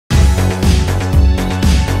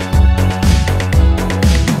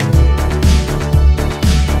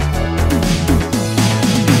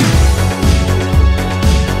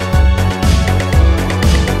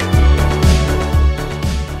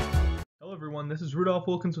everyone, this is Rudolph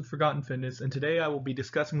Wilkins with Forgotten Fitness, and today I will be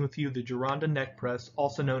discussing with you the Gironda neck press,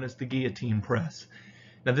 also known as the guillotine press.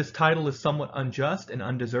 Now this title is somewhat unjust and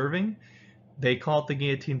undeserving. They call it the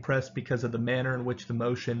guillotine press because of the manner in which the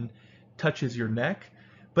motion touches your neck,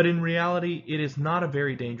 but in reality it is not a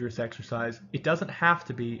very dangerous exercise. It doesn't have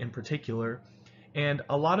to be in particular, and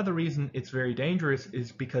a lot of the reason it's very dangerous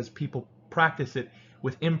is because people practice it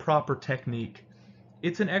with improper technique.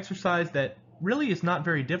 It's an exercise that really is not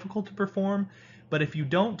very difficult to perform, but if you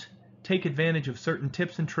don't take advantage of certain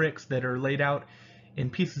tips and tricks that are laid out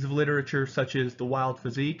in pieces of literature such as The Wild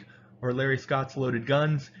Physique or Larry Scott's Loaded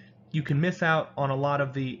Guns, you can miss out on a lot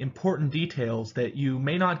of the important details that you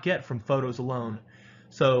may not get from photos alone.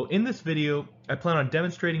 So in this video, I plan on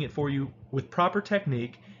demonstrating it for you with proper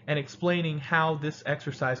technique and explaining how this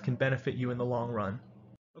exercise can benefit you in the long run.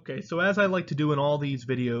 Okay, so as I like to do in all these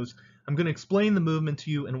videos, I'm going to explain the movement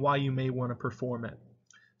to you and why you may want to perform it.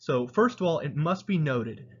 So first of all, it must be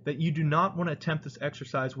noted that you do not want to attempt this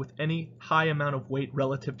exercise with any high amount of weight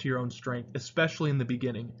relative to your own strength, especially in the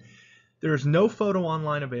beginning. There is no photo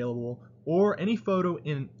online available or any photo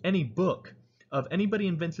in any book of anybody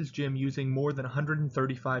in Vince's gym using more than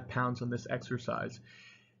 135 pounds on this exercise.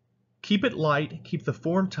 Keep it light, keep the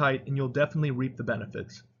form tight, and you'll definitely reap the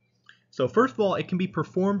benefits. So first of all, it can be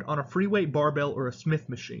performed on a free weight barbell or a Smith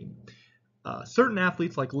machine. Certain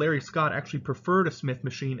athletes like Larry Scott actually preferred a Smith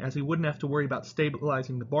machine as he wouldn't have to worry about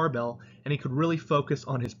stabilizing the barbell and he could really focus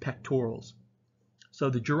on his pectorals. So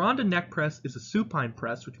the Gironda neck press is a supine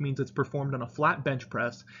press, which means it's performed on a flat bench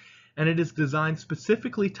press, and it is designed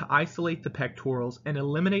specifically to isolate the pectorals and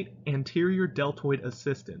eliminate anterior deltoid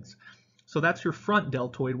assistance. So that's your front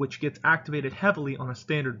deltoid, which gets activated heavily on a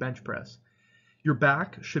standard bench press. Your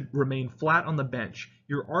back should remain flat on the bench.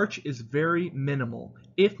 Your arch is very minimal,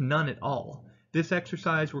 if none at all. This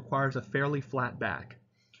exercise requires a fairly flat back.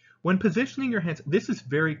 When positioning your hands, this is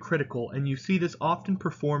very critical, and you see this often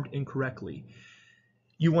performed incorrectly.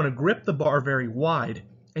 You want to grip the bar very wide,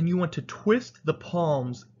 and you want to twist the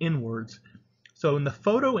palms inwards. So in the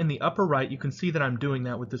photo in the upper right, you can see that I'm doing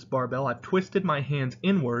that with this barbell. I've twisted my hands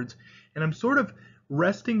inwards, and I'm sort of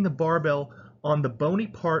resting the barbell on the bony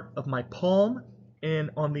part of my palm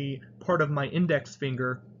and on the part of my index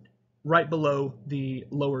finger right below the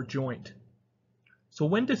lower joint. So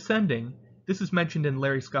when descending, this is mentioned in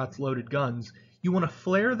Larry Scott's Loaded Guns, you want to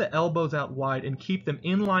flare the elbows out wide and keep them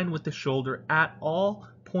in line with the shoulder at all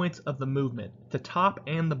points of the movement, the top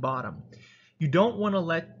and the bottom. You don't want to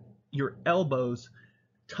let your elbows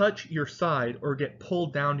touch your side or get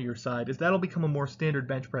pulled down to your side, as that'll become a more standard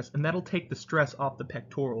bench press and that'll take the stress off the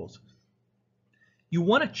pectorals. You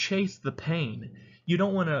want to chase the pain. You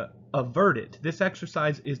don't want to avert it. This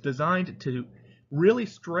exercise is designed to really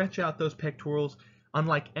stretch out those pectorals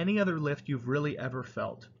unlike any other lift you've really ever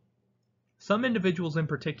felt. Some individuals in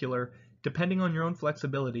particular, depending on your own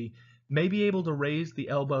flexibility, may be able to raise the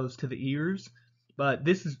elbows to the ears, but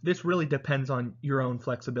this really depends on your own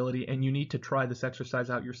flexibility, and you need to try this exercise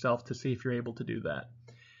out yourself to see if you're able to do that.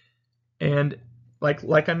 And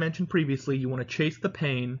like I mentioned previously, you want to chase the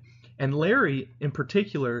pain, and Larry in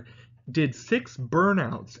particular did 6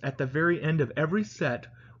 burnouts at the very end of every set,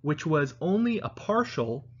 which was only a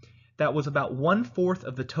partial. That was about 1/4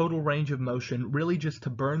 of the total range of motion, really just to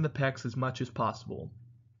burn the pecs as much as possible.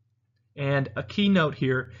 And a key note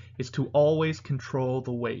here is to always control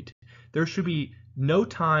the weight. There should be no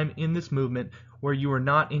time in this movement where you are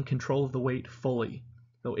not in control of the weight fully.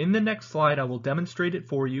 So in the next slide, I will demonstrate it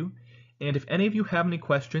for you. And if any of you have any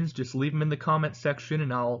questions, just leave them in the comment section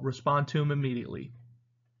and I'll respond to them immediately.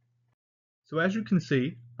 So as you can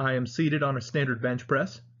see, I am seated on a standard bench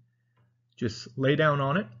press. Just lay down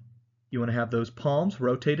on it. You want to have those palms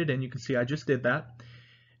rotated, and you can see I just did that.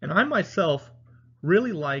 And I myself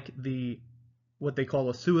really like what they call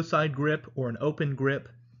a suicide grip or an open grip.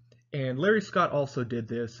 And Larry Scott also did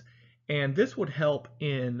this. And this would help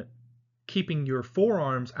in keeping your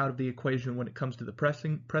forearms out of the equation when it comes to the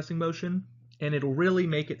pressing motion. And it'll really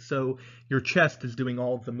make it so your chest is doing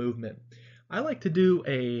all of the movement. I like to do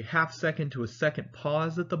a 1/2 second to a second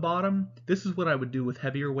pause at the bottom. This is what I would do with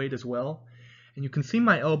heavier weight as well. And you can see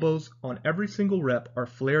my elbows on every single rep are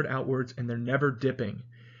flared outwards and they're never dipping.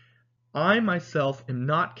 I myself am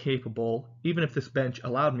not capable, even if this bench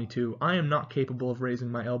allowed me to, I am not capable of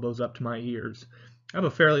raising my elbows up to my ears. I have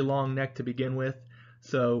a fairly long neck to begin with,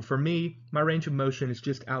 so for me, my range of motion is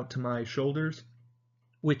just out to my shoulders,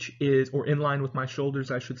 or in line with my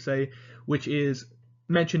shoulders, I should say, which is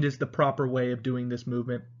mentioned as the proper way of doing this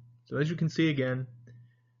movement. So as you can see again,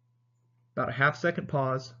 about a 1/2 second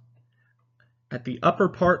pause at the upper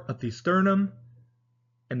part of the sternum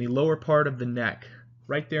and the lower part of the neck,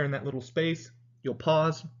 right there in that little space. You'll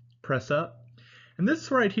pause, press up. And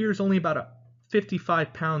this right here is only about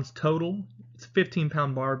 55 pounds total. It's a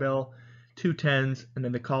 15-pound barbell, 2 10s, and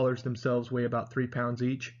then the collars themselves weigh about 3 pounds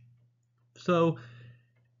each. So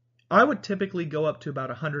I would typically go up to about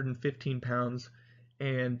 115 pounds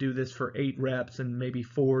and do this for 8 reps and maybe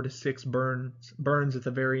 4 to 6 burns at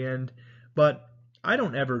the very end. But I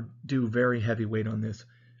don't ever do very heavy weight on this.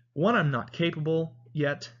 One, I'm not capable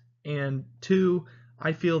yet, and 2,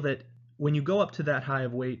 I feel that when you go up to that high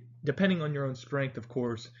of weight, depending on your own strength, of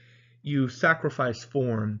course, you sacrifice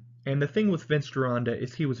form. And the thing with Vince Gironda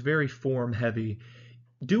is he was very form heavy.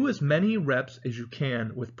 Do as many reps as you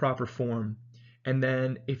can with proper form. And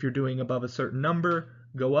then if you're doing above a certain number,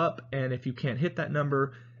 go up. And if you can't hit that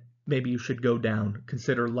number, maybe you should go down.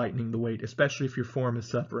 Consider lightening the weight, especially if your form is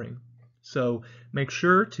suffering. So make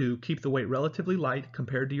sure to keep the weight relatively light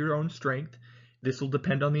compared to your own strength. This will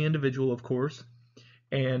depend on the individual, of course.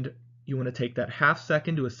 And you want to take that half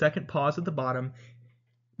second to a second pause at the bottom.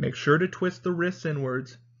 Make sure to twist the wrists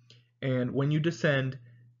inwards. And when you descend,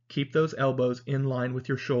 keep those elbows in line with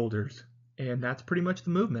your shoulders. And that's pretty much the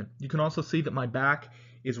movement. You can also see that my back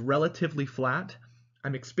is relatively flat.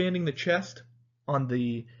 I'm expanding the chest on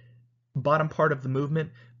the bottom part of the movement,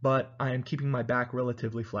 but I am keeping my back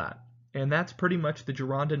relatively flat. And that's pretty much the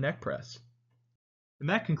Gironda neck press. And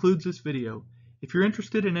that concludes this video. If you're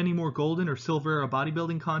interested in any more golden or silver era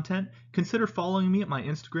bodybuilding content, consider following me at my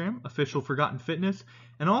Instagram, Official Forgotten Fitness,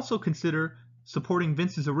 and also consider supporting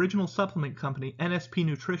Vince's original supplement company, NSP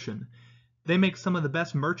Nutrition. They make some of the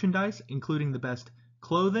best merchandise, including the best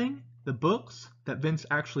clothing, the books that Vince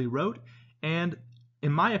actually wrote, and,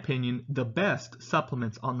 in my opinion, the best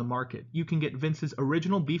supplements on the market. You can get Vince's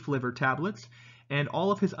original beef liver tablets and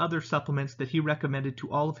all of his other supplements that he recommended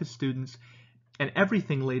to all of his students, and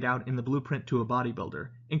everything laid out in the blueprint to a bodybuilder,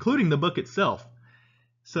 including the book itself.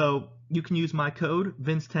 So you can use my code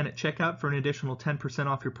VINCE10 at checkout for an additional 10%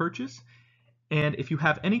 off your purchase. And if you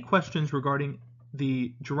have any questions regarding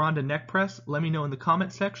the Gironda neck press, let me know in the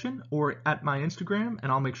comment section or at my Instagram,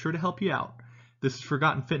 and I'll make sure to help you out. This is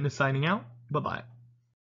Forgotten Fitness signing out. Bye-bye.